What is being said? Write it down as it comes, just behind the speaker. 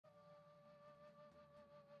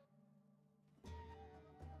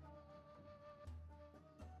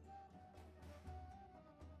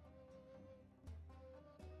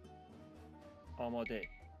آماده.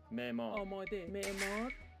 معمار. آماده.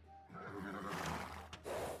 معمار.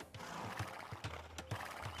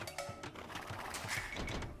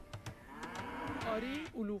 آری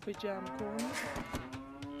علوف جمع کن.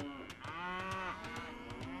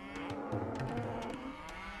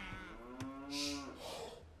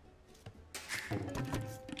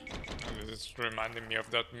 It's reminding me of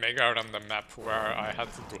that mega random map where I had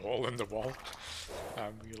to do a hole in the wall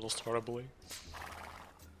and we lost horribly.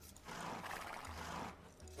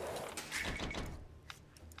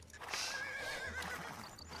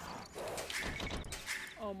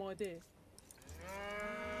 آماده.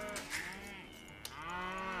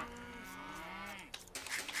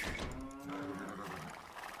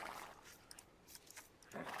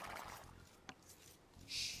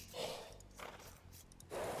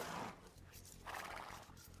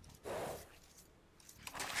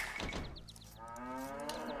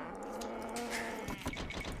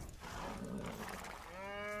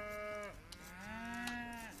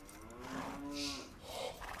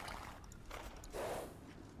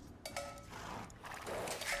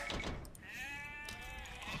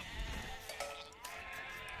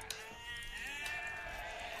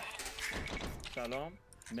 سلام.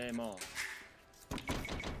 معمار.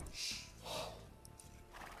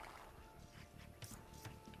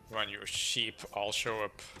 When your sheep all show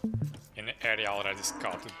up in an area already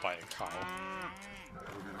scouted by a cow.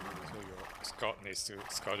 So your scout needs to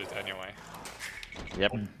scout it anyway.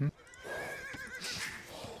 Yep.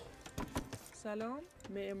 سلام.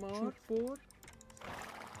 معمار. بر.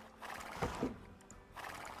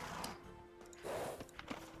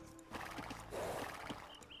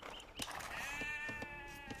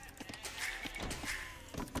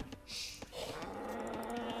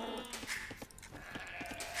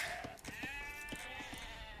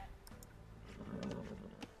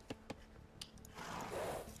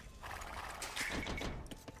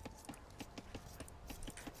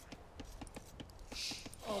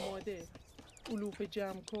 آماده. علوف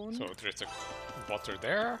جمع کن. So there's a water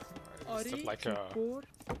there. Is that like a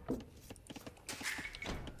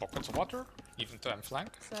pockets of water? Even to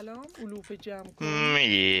flank? سلام. علوف جمع کن.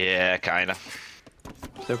 Yeah, kinda.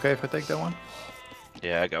 Is it okay if I take that one?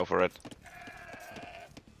 Yeah, go for it.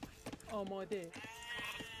 آماده.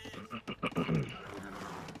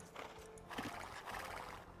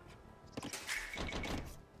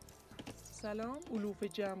 سلام. علوف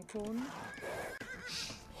جمع کن.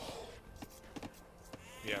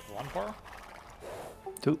 We have one bar.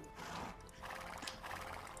 2.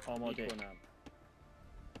 آماده کنم.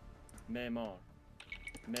 معمار.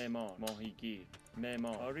 معمار. ماهیگیر.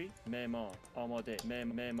 معمار. آری. معمار. آماده.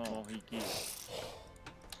 معمار. ماهیگیر.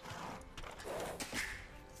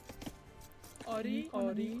 آری.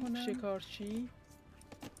 آری. شکارچی.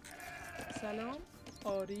 سلام.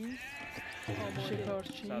 آری.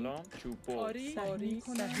 شکارچی. سلام. چوب بر. آری. آری.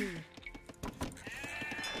 صحیح.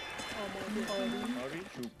 آماده. آری. آری.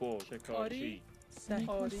 چوب بر. شکارچی. صحیح.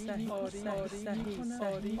 آری. آری.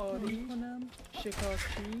 آری. آری. کنم.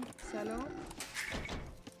 شکارچی. سلام.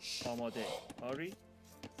 آماده. آری.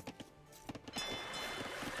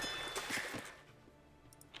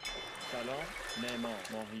 سلام. معمار.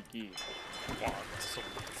 ماهیگیر. Wow, that's so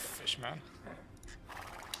good fish, man.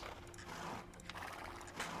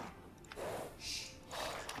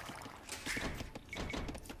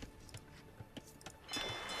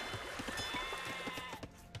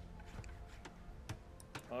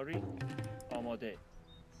 آری. آماده.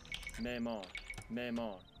 معمار.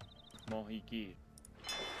 معمار. ماهیگیر.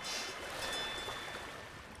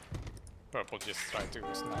 Purple just tried to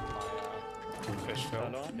snap my fish fill.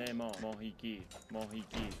 سلام. معمار. ماهیگیر.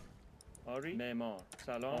 ماهیگیر. آری. معمار.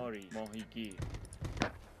 سلام. آری. ماهیگیر.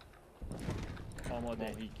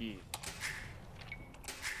 آماده. ماهیگیر.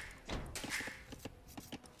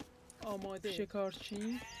 آماده.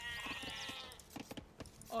 شکارچی.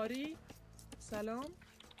 آری. سلام.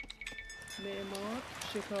 معمار.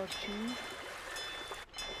 شکارچی.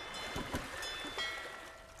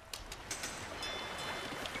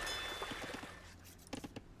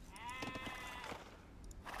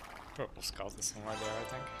 Purple scout is somewhere there, I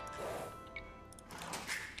think.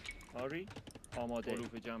 آری. آماده.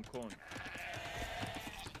 علوف جمع کن.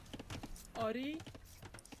 آری.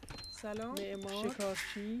 سلام. معمار.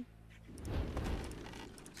 شکارچی.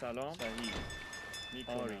 سلام. صحیح.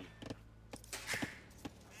 آری.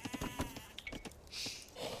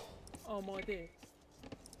 آماده.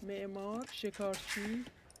 معمار. شکارچی.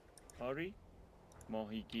 آری.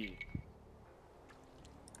 ماهیگیر.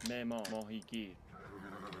 معمار. ماهیگیر.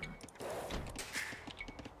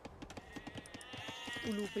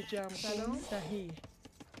 علوف جمع کن. صحیح.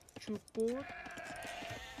 چوب بر.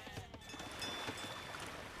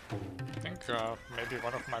 maybe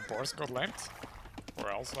one of my boars got lamed, or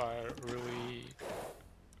else I really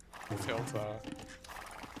failed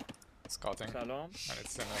scouting, سلام and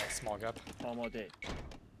it's in a small gap. آماده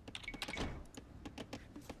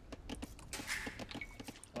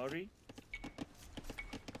آری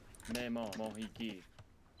معمار ماهیگیر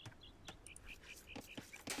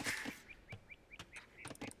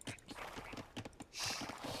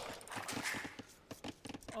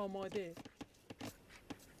آماده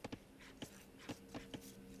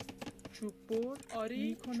چوب بر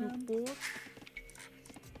آری چوب بر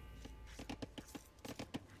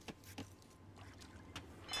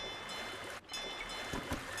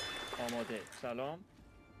آماده سلام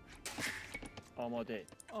آماده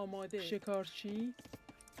آماده شکارچی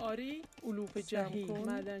آری علوف جمع کن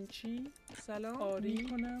معدنچی سلام آری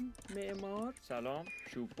کنم معمار سلام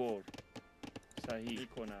چوب بر صحیح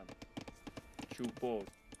کنم چوب بر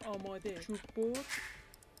آماده چوب بر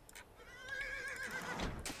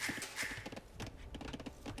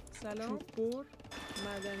سلام چوب بر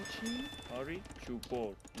معدنچی آری چوب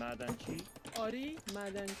بر معدنچی آری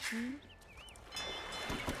معدنچی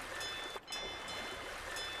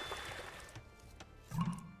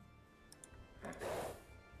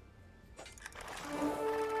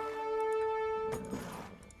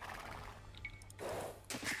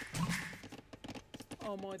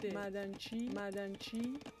آماده معدنچی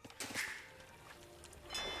معدنچی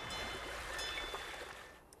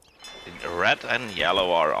Red and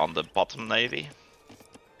yellow are on the bottom navy.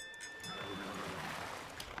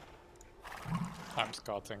 I'm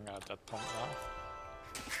scouting at that point now.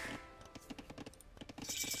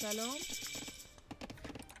 سلام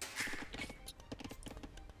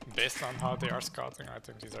Based on how they are scouting, I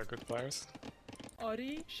think these are good players.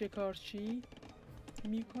 آری شکارچی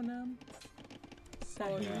میکنم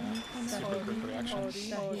صحیح Super good reaction.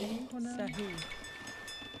 آری آری صحیح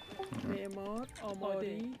معمار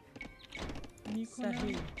آماده میکنم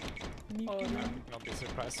صحیح آری Not be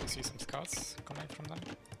surprised to see some scouts coming from them.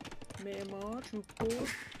 معمار چوب بر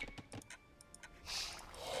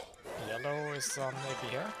Yellow is on maybe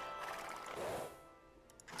here.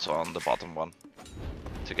 So on the bottom one,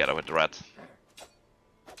 together with the red.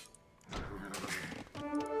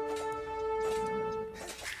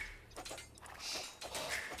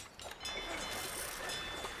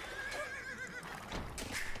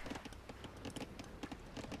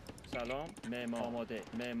 سلام معمار آماده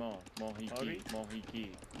معمار ماهیگیر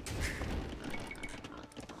ماهیگیر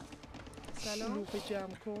سلام علوف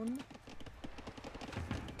جمع کن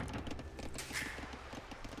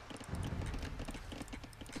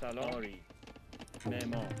سلام آری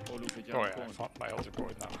معمار علوف Oh جمع yeah, I کن found my elder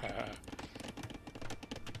board now.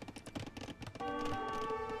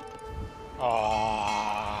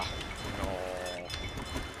 Ah, no.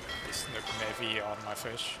 He snook navy on my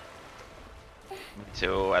fish.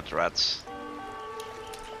 Two at reds.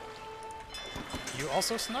 You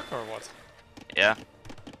also snuck or what? Yeah.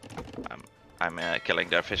 I'm killing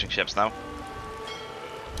their fishing ships now.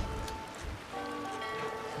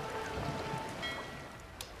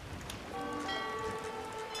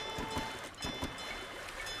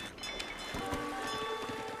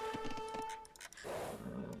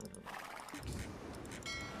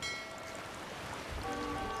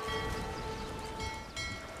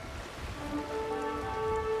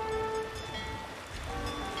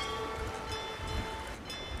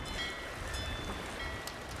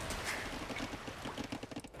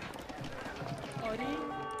 آری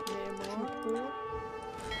معمار بر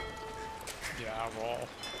Yeah, well.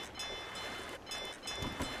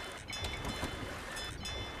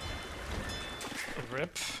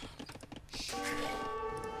 Rip.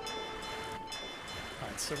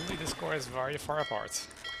 And suddenly the score is very far apart.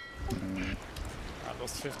 I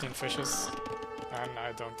lost 15 fishes, and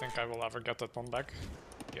I don't think I will ever get that one back.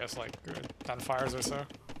 He has like 10 fires or so.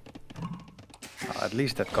 At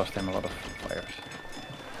least that cost him a lot of fires.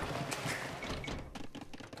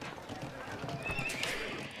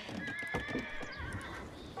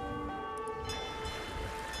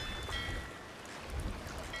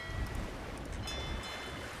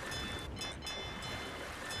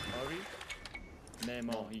 آری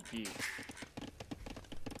معمار ماهیگیر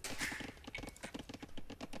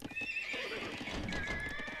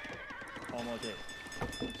آماده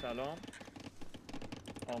سلام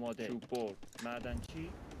آماده چوب بر معدنچی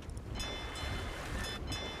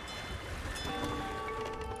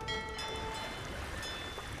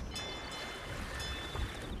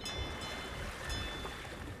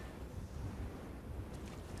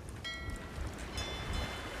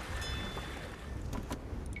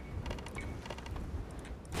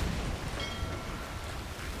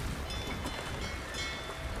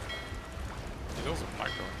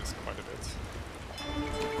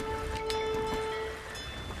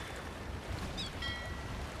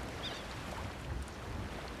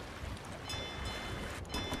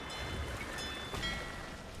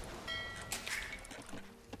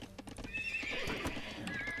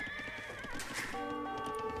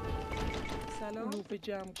سلام. علوفه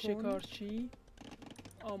جمع کن. شکارچی.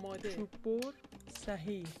 آماده. چوب بر.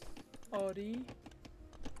 صحیح. آری.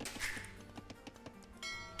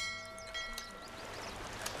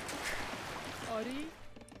 آری.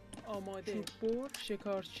 آماده. چوب بر.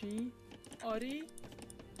 شکارچی. آری.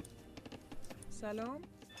 سلام.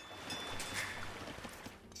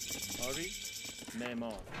 آری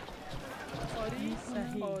معمار. آری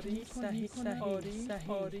صحیح. آری صحیح. آری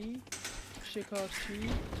صحیح. آری شکارچی.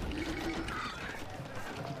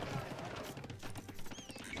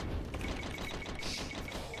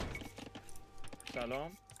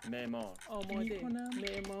 سلام معمار. آماده.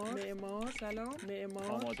 معمار. معمار. سلام.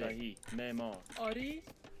 معمار. آماده. صحیح معمار. آری.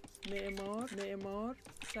 معمار. معمار.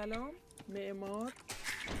 سلام. معمار.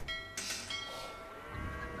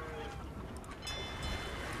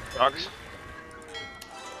 Rocks.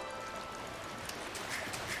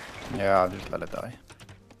 Yeah, I'll just let it die.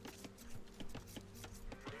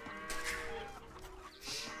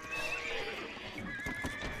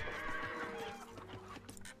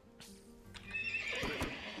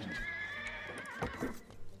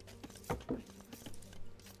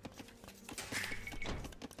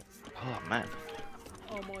 Oh man.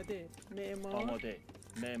 آماده. معمار. آماده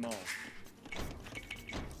معمار.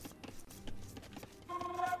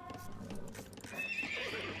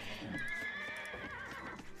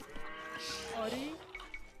 آری.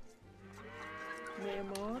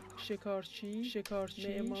 معمار. شکارچی.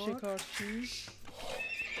 شکارچی. معمار. شکارچی.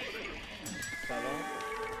 سلام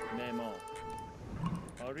معمار.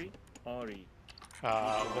 آری آری.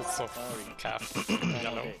 Lots of calf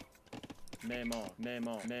yellow. آماده معمار.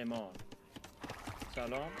 معمار. معمار.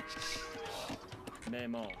 سلام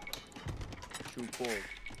معمار. چوب بر.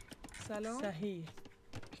 سلام. صحیح.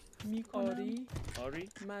 آری. آری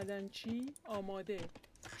معدنچی. آماده.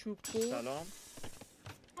 چوب بر. سلام.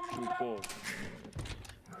 چوب بر.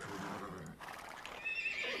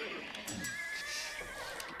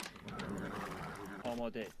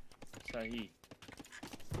 آماده. صحیح.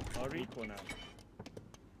 آری کنم.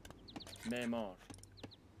 معمار.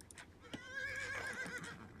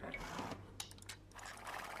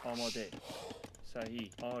 آماده.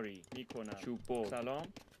 صحیح. آری میکنم. چوب بر. سلام.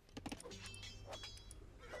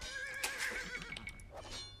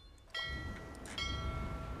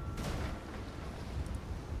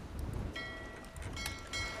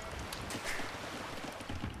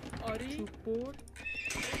 آری. چوب بر.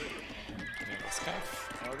 Yellow scarf.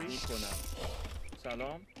 آری میکنم.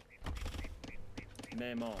 سلام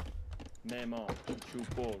معمار. معمار. چوب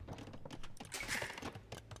بر.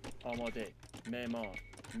 آماده. معمار.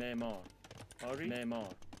 معمار. آری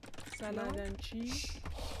معمار. سلام. معدنچی.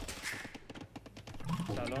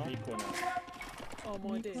 سلام میکنم.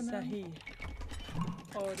 آماده. صحیح.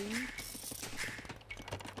 آری.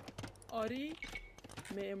 آری.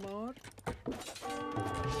 معمار.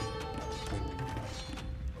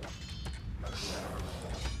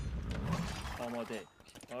 آماده.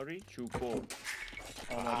 آری چوب بر.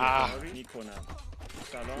 آماده. آری میکنم.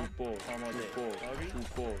 سلام بر. آماده. بر. آری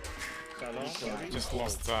چوب بر. سلام. آری Just بر.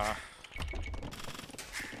 lost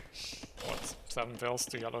what, 7 bills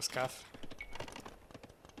to yellow scarf.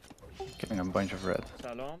 Killing a bunch of red.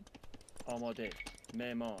 سلام آماده.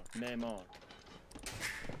 معمار. معمار.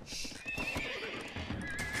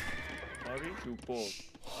 آری چوب بر.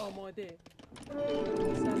 آماده.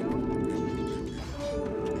 سلام.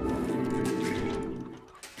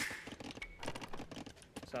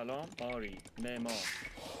 سلام آری معمار.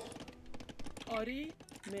 آری.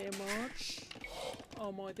 معمار.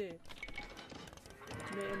 آماده.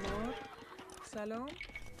 معمار. سلام.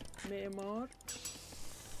 معمار.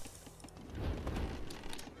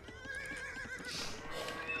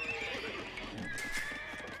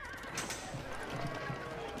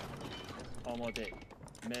 آماده.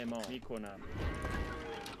 معمار میکنم.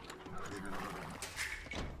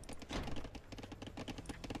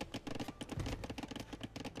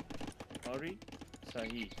 آری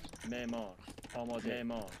صحیح. معمار. آماده.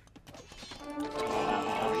 معمار.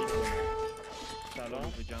 آری کنم.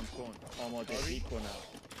 سلام جمع کن. آماده میکنم.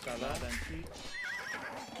 سلام معدنچی.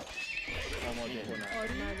 آماده کنم.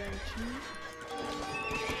 آری. معدنچی.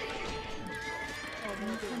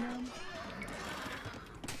 آماده.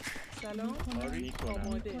 سلام. آری میکنم.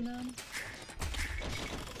 آماده.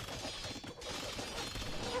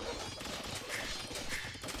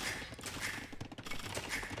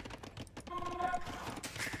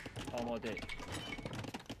 آماده.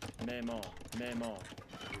 معمار. معمار.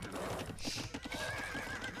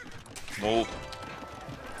 Move.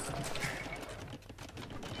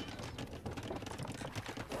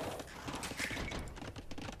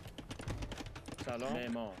 سلام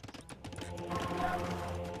معمار.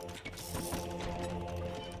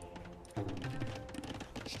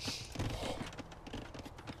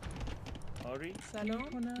 آری سلام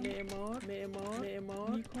میکنم. معمار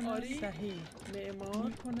میکنم. آری صحیح. معمار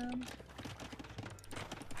میکنم.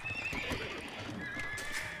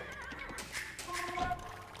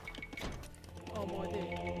 آماده.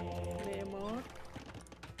 معمار.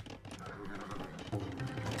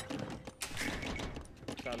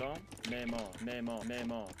 سلام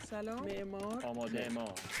معمار سلام معمار. آماده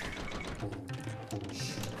معمار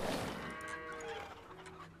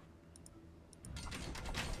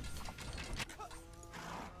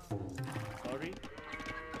آری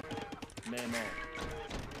معمار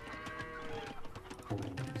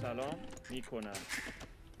سلام میکنم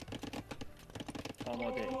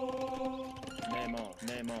آماده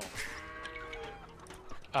معمار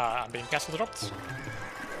I'm being castle dropped.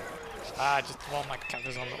 Just well, my cat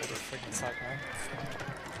is on the other freaking side, man.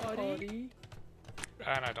 آری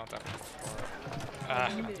And I don't have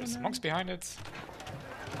enough. There's monks behind it.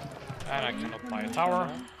 And I cannot buy a tower.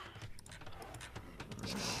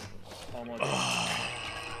 آماده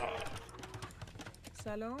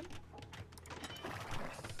سلام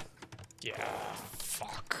Yeah,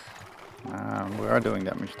 fuck. We are doing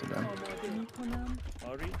damage to them. آماده میکنم.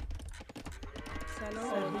 آری سلام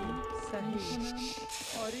صحیح میکنم.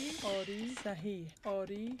 آری صحیح.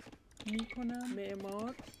 آری میکنم.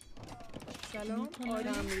 معمار سلام. آری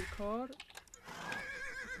تعمیرکار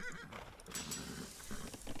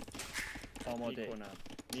آماده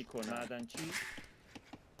میکنم معدنچی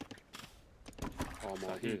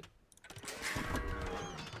آماده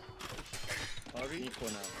آری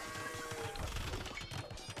میکنم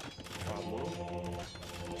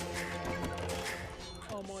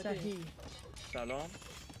آماده. صحیح. سلام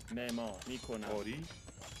معمار میکنم آری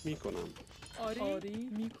میکنم آری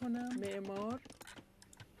میکنم. معمار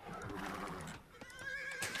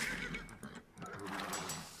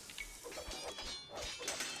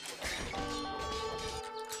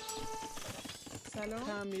سلام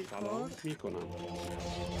تعمیرکار سلام میکنم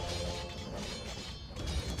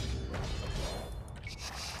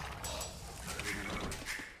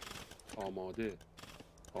آماده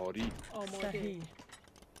آری آماده. صحیح.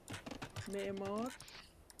 معمار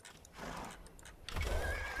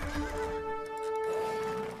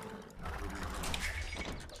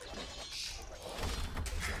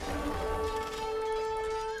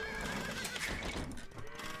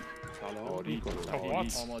سلام آری میکنم Oh,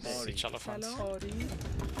 what? آماده Siege elephants. سلام. آری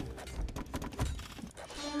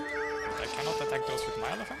I cannot attack those with my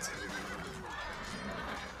elephants.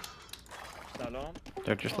 سلام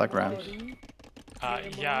They're just like rams.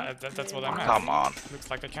 آری Yeah, that's what I meant. Come on. Looks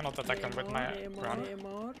like I cannot attack them with my run.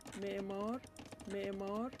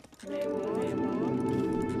 معمار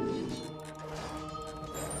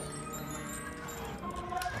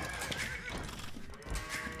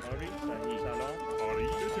آری صحیح سلام آری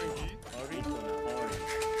بجنگید آری کنم آری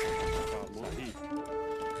فرمایید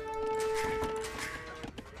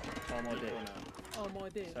آماده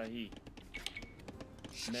آماده. صحیح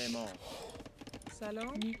معمار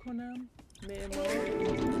سلام میکنم.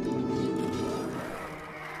 معمار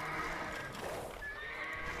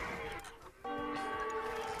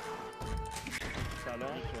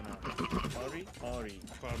سلام کنم آری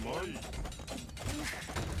فرمایید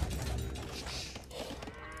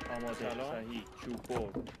آماده صحیح چوب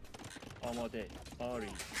برد آماده آری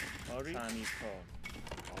تعمیرکار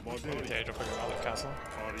آماده Okay, dropping another castle.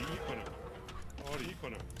 آری کنم آری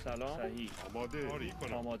کنم سلام صحیح آماده آری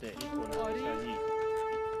کنم آماده میکنم آری. صحیح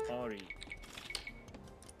آری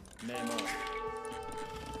معمار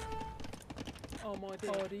آماده.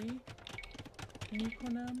 آری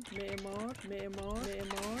میکنم. معمار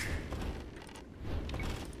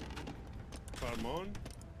فرمان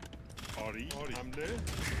آری حمله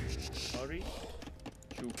آری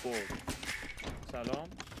چوب برد سلام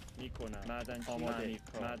میکنم معدنچی آماده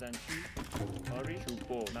معدنچی آری چوب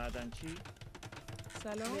برد معدنچی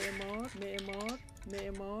سلام.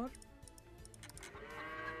 معمار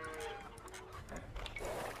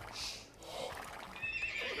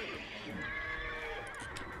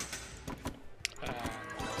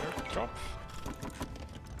Third drop.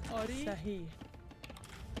 آری صحیح.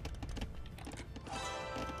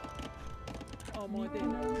 آماده.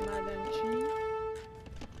 معدنچی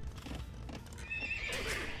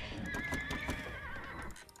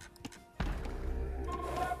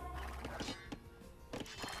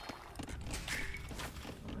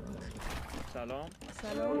سلام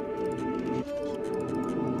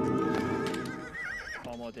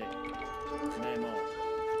آماده معمار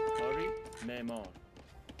آری معمار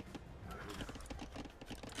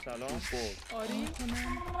سلام برد آری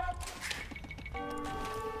کنم.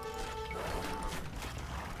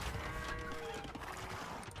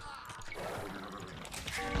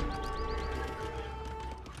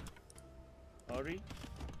 آری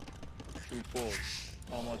چوب‌بر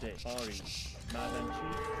آماده آری معدنچی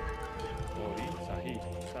آری صحیح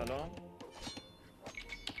سلام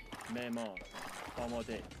معمار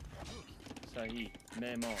آماده صحیح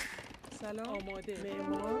معمار سلام آماده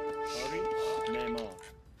معمار آری معمار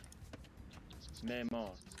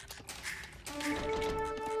معمار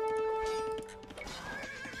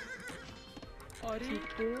آری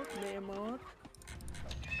چوب‌بر معمار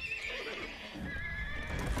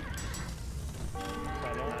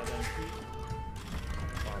سلام معدنچی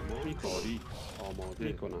فرمان آری آماده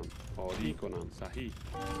میکنم آری میکنم صحیح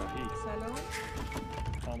صحیح سلام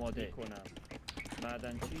آماده کنم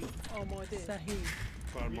معدنچی آماده صحیح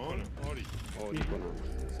فرمان آری آری میکنم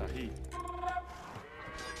صحیح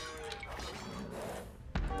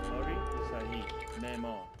آری صحیح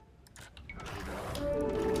معمار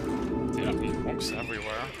Yeah, monks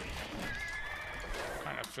everywhere.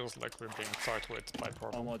 Kind of feels like we're being tied with by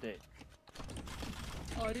purple. آماده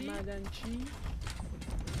آری معدنچی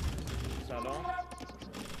سلام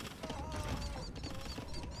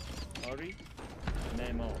آری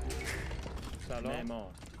معمار سلام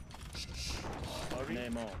معمار آری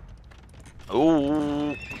معمار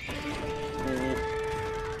Ooh.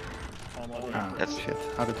 آماده Ah, That's- shit.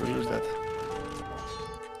 How did we lose that?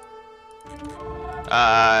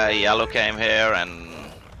 Yellow came here and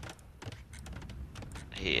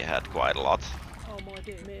he had quite a lot.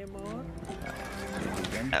 آماده معمار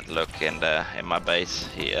Again. And look in my base,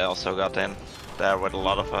 he also got in there with a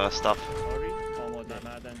lot of stuff. آری آماده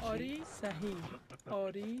معدنچی آری صحیح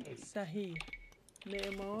آری صحیح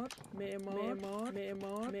معمار معمار معمار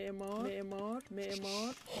معمار معمار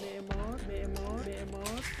معمار معمار معمار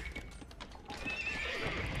معمار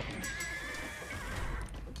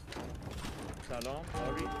سلام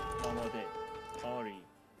آری آماده آری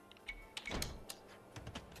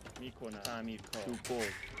میکنم تعمیرکار چوب‌بر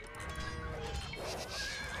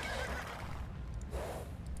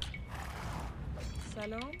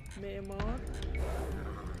سلام معمار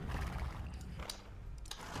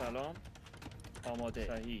سلام آماده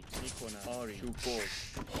صحیح میکنم آری چوب‌بر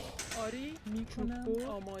آری میکنم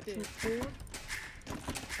آماده چوب‌بر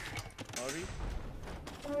آری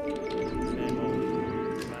معمار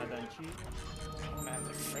معدنچی Man,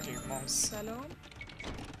 the freaking monks. سلام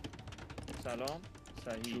سلام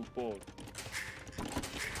صحیح چوب‌بر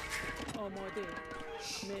آماده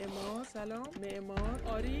معمار سلام معمار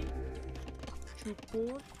آری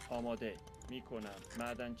چوب‌بر آماده میکنم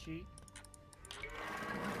معدنچی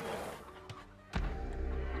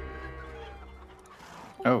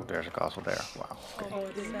Oh, there's a castle there. Wow.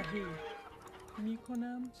 آماده صحیح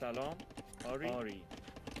میکنم سلام آری آری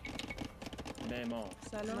معمار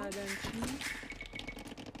سلام معدنچی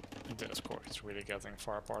The score is really getting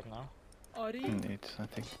far apart now. آری Indeed. I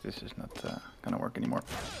think this is not gonna work anymore.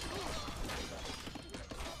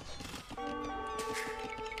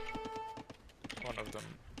 One of them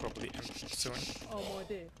probably ends soon.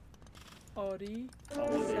 آماده آری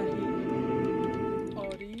آماده صحیح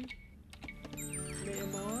آری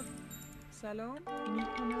معمار سلام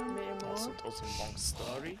میکنم معمار Also, those monks though.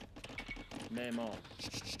 آری معمار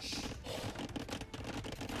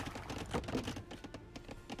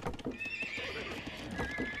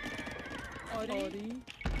آری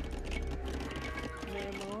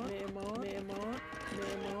معمار معمار معمار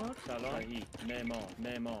معمار سلام صحیح معمار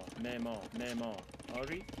معمار معمار معمار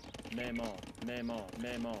آری معمار معمار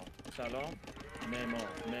معمار سلام معمار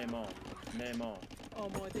معمار معمار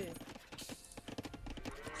آماده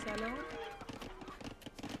سلام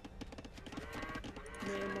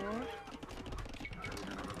معمار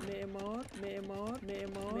معمار معمار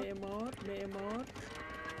معمار معمار معمار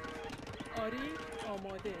آری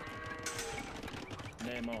آماده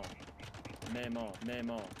معمار معمار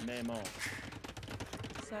معمار معمار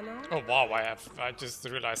سلام Oh wow, I just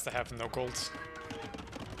realized I have no gold.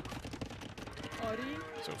 آری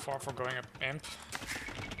So far for going up imp.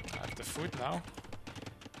 I have the food now.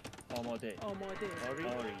 آماده آماده آری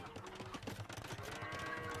آری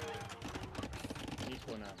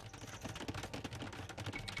میکنم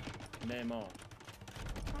معمار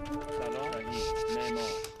سلام صحیح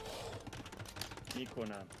معمار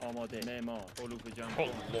میکنم آماده معمار علوف جمع Oh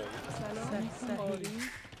کن lol. سلام آری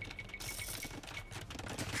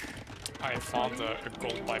I found a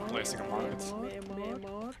gold by placing a market.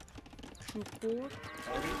 معمار چوب‌بر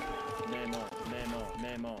آری معمار معمار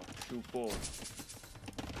معمار چوب‌بر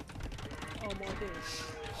آماده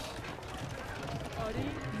آری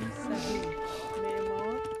صحیح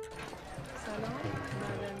معمار سلام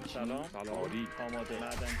معدنچی سلام آری آماده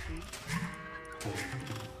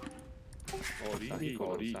آری صحیح.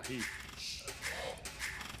 آری صحیح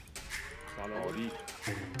سلام آری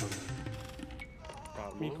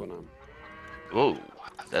میکنم Whoa,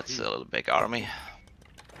 that's a little big army.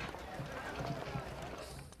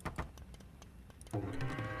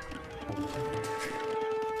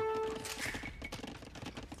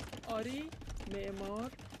 آری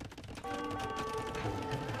معمار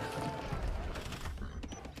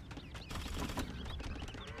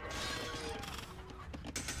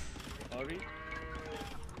آری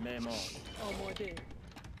معمار آماده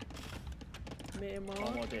معمار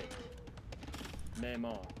آماده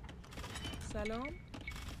معمار سلام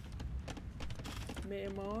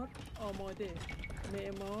معمار آماده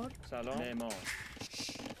معمار سلام معمار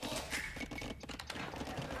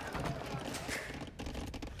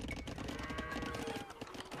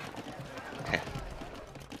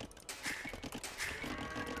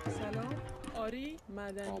سلام آری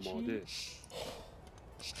معدنچی آماده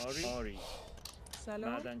آری آری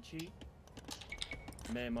سلام معدنچی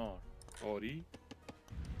معمار آری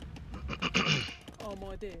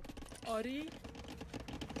آماده آری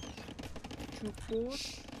چوببر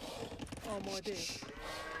آماده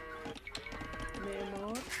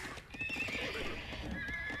معمار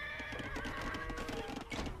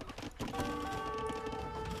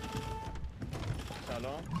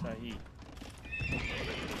سلام صحیح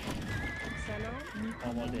سلام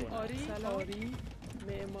آماده آری سلام آری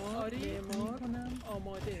معمار آری معمار کنم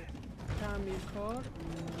آماده تعمیرکار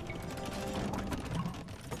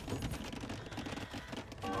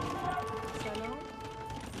سلام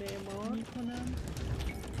معمار میکنم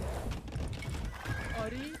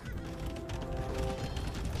آری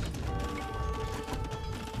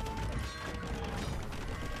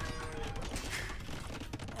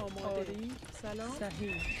آماده آری سلام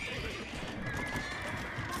صحیح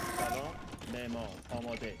سلام معمار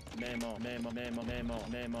آماده معمار معمار معمار معمار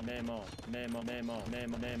معمار معمار معمار معمار معمار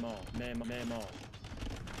معمار معمار معمار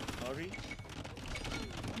آری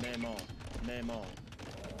معمار معمار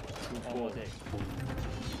آماده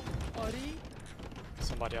آری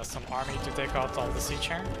Somebody has some army to take out all the siege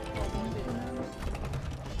here. آماده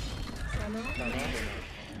سلام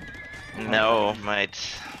سلام No, mate.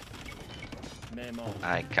 معمار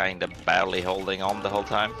I kinda barely holding on the whole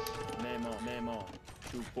time. معمار معمار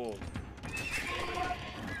چوببر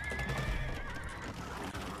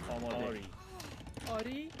آماده آری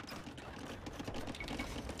آری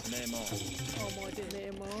معمار آماده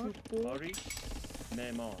معمار چوببر آری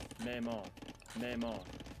معمار معمار معمار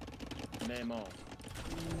معمار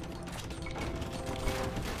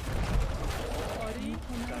آری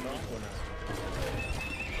سلام کنم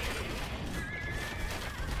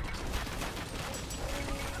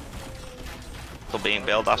Still being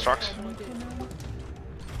built, Astrox. آماده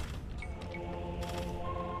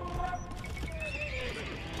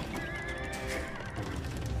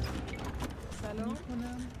سلام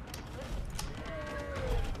کنم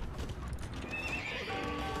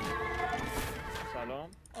سلام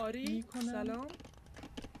آری سلام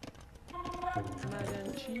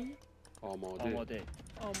معدنچی آماده آماده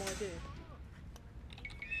آماده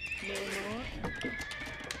معمار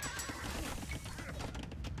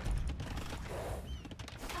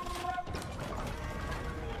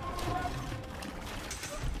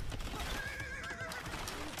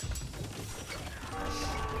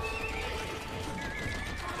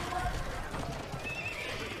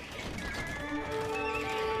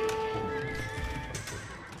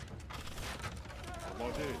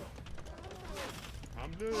آماده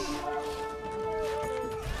حمله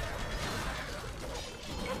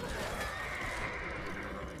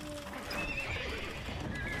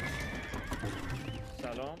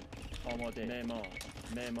سلام آماده معمار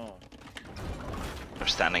معمار They're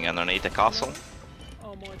standing underneath the castle,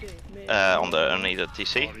 آماده underneath the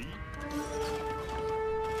TC. آری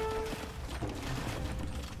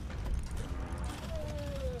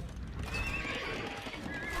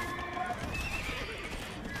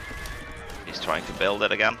He's trying to build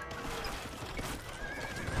it again.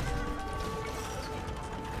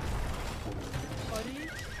 آری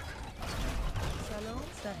سلام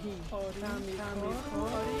صحیح آری تعمیرکار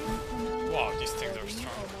آری Wow, these things are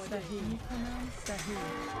strong. آماده میکنم صحیح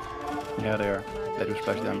Yeah, they are. They do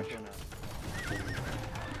splash damage.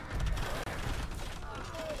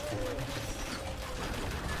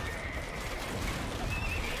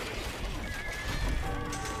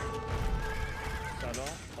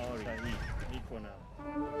 سلام آری صحیح میکنم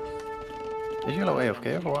Is yellow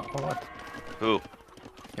AFK or what? Who?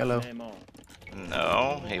 Yellow. معمار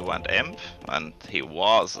No, he went imp, and he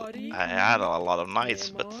was. I had a lot of knights,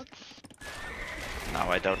 but now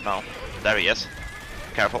I don't know. There he is.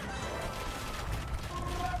 Careful.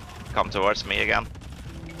 Come towards me again.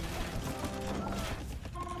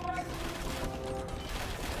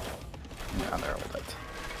 around there a little bit.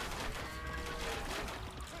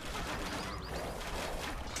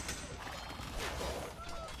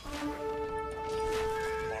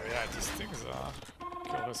 Oh yeah, these things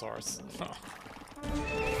kill his horse.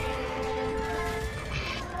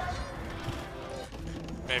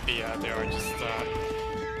 Maybe they are just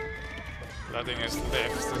letting us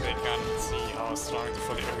live so they can see how strong the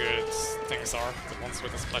fully upgraded things are, the ones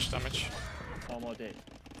with the splash damage. I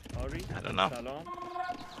don't know.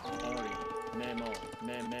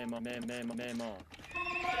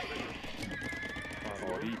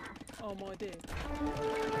 آماده.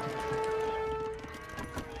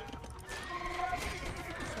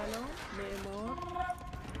 سلام معمار.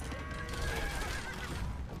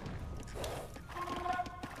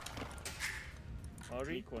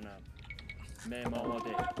 آری کنم. معمار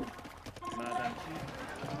آماده. معدنچی.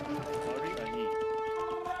 آری صحیح.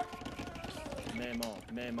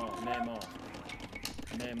 معمار.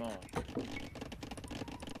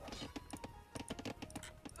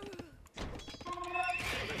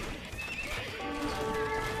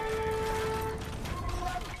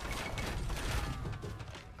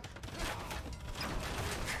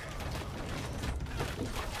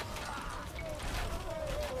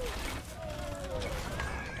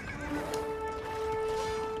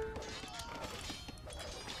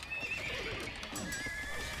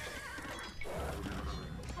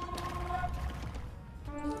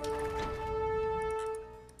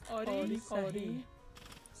 آری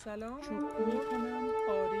سلام شکر میکنم.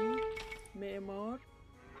 آری معمار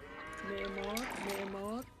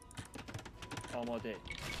آماده.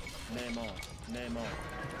 معمار.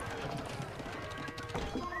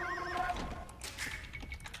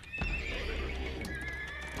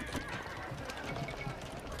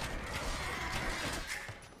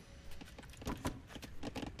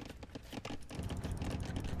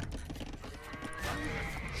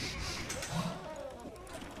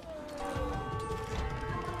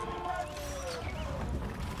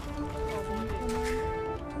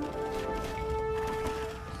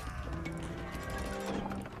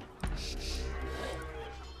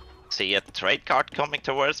 See a trade cart coming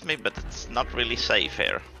towards me, but it's not really safe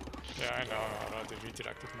here. Yeah, I know, they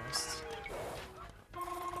redirected most.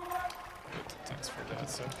 Good, thanks for the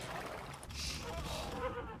heads up.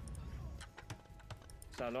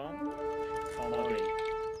 سلام. آماده.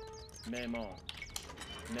 معمار.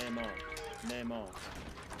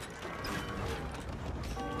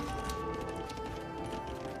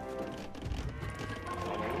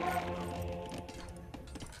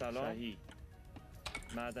 سلام. صحیح.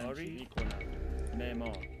 معدنچی میکنم.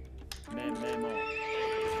 معمار.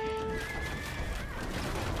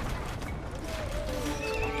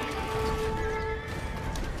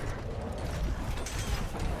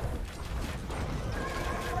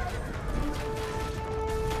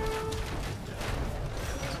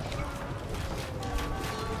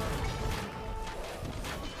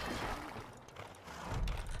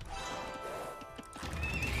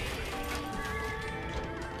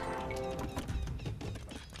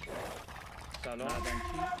 سلام. معدنچی.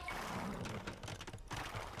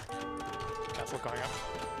 Castle going up.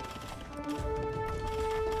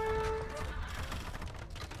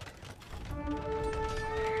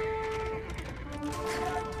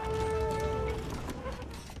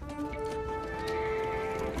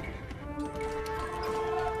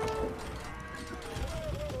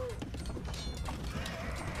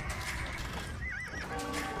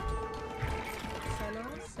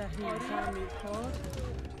 سلام صحیح تعمیرکار.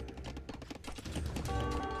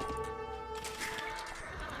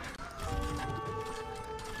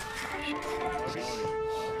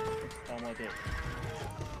 آماده.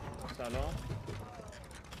 سلام.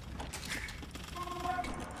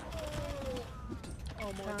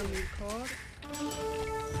 تعمیرکار.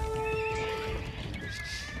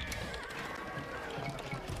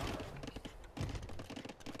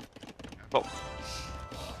 Oh,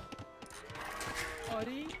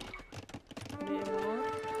 آری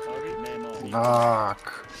معمار. Knock.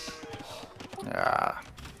 Yeah.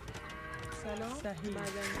 سلام صحیح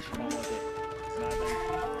معدنچی. آماده.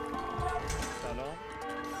 سلام.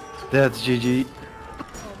 That's GG.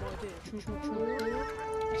 آماده. چوچو.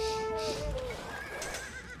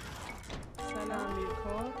 سلام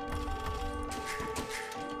میرکار.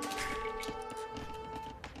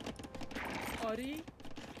 آری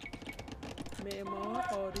معمار.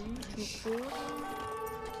 آری چوب‌بر.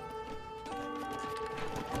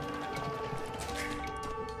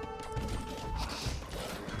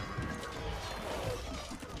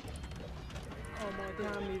 آماده.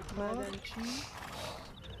 تعمیرکار. معدنچی.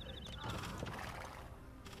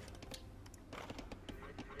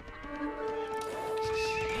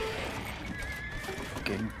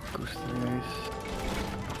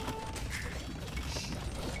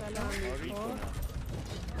 آری کنم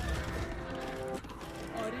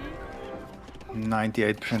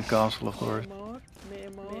 98% castle, of course.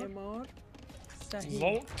 معمار صحیح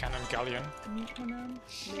Lol, cannon galleon. میکنم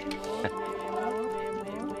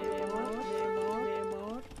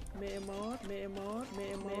معمار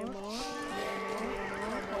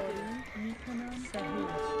آری میکنم صحیح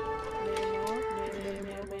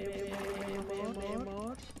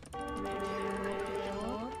معمار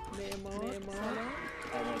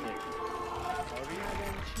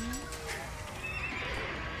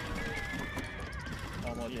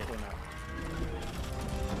آماده آری آماده کنم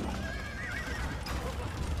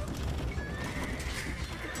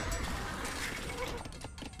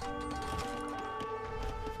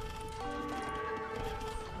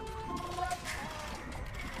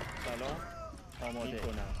سلام آماده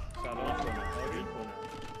کنم سلام کنم آری کنم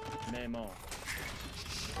معمار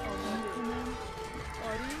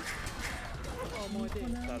آری آماده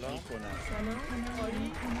سلام کنم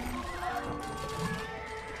آری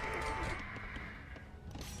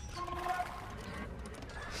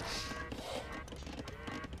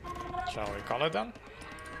Shall we call it then?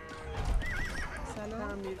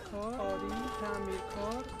 تعمیرکار آری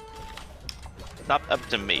تعمیرکار Not up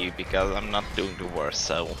to me because I'm not doing the worst,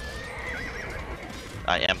 so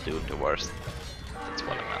I am doing the worst. That's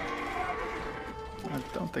what I meant. I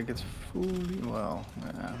don't think it's fully well.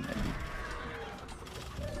 Maybe.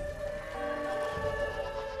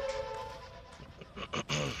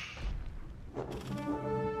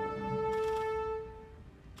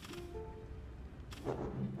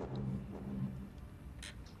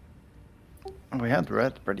 We had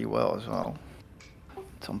red pretty well as well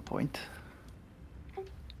at some point.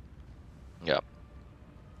 Yeah.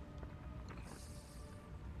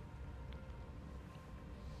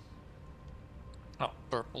 Oh,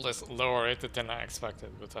 purple is lower rated than I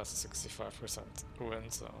expected, but has a 65% win,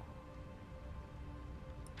 so...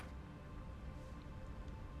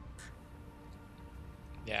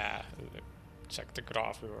 Yeah, check the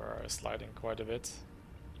graph, we were sliding quite a bit.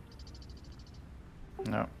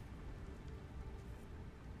 No.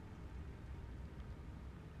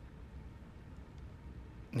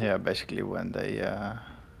 Yeah, basically when they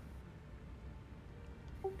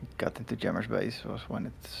got into Jammer's base was when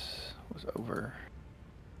it was over.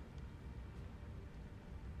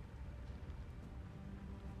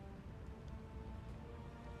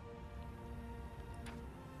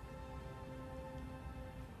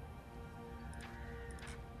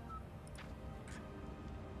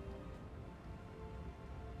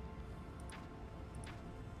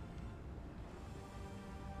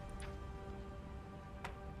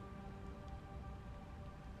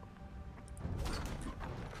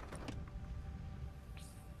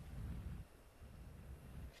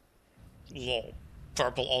 Lol.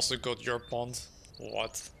 Purple also got your pond.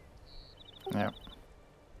 What? Yeah.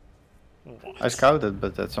 What? I scouted,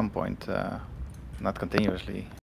 but at some point, not continuously.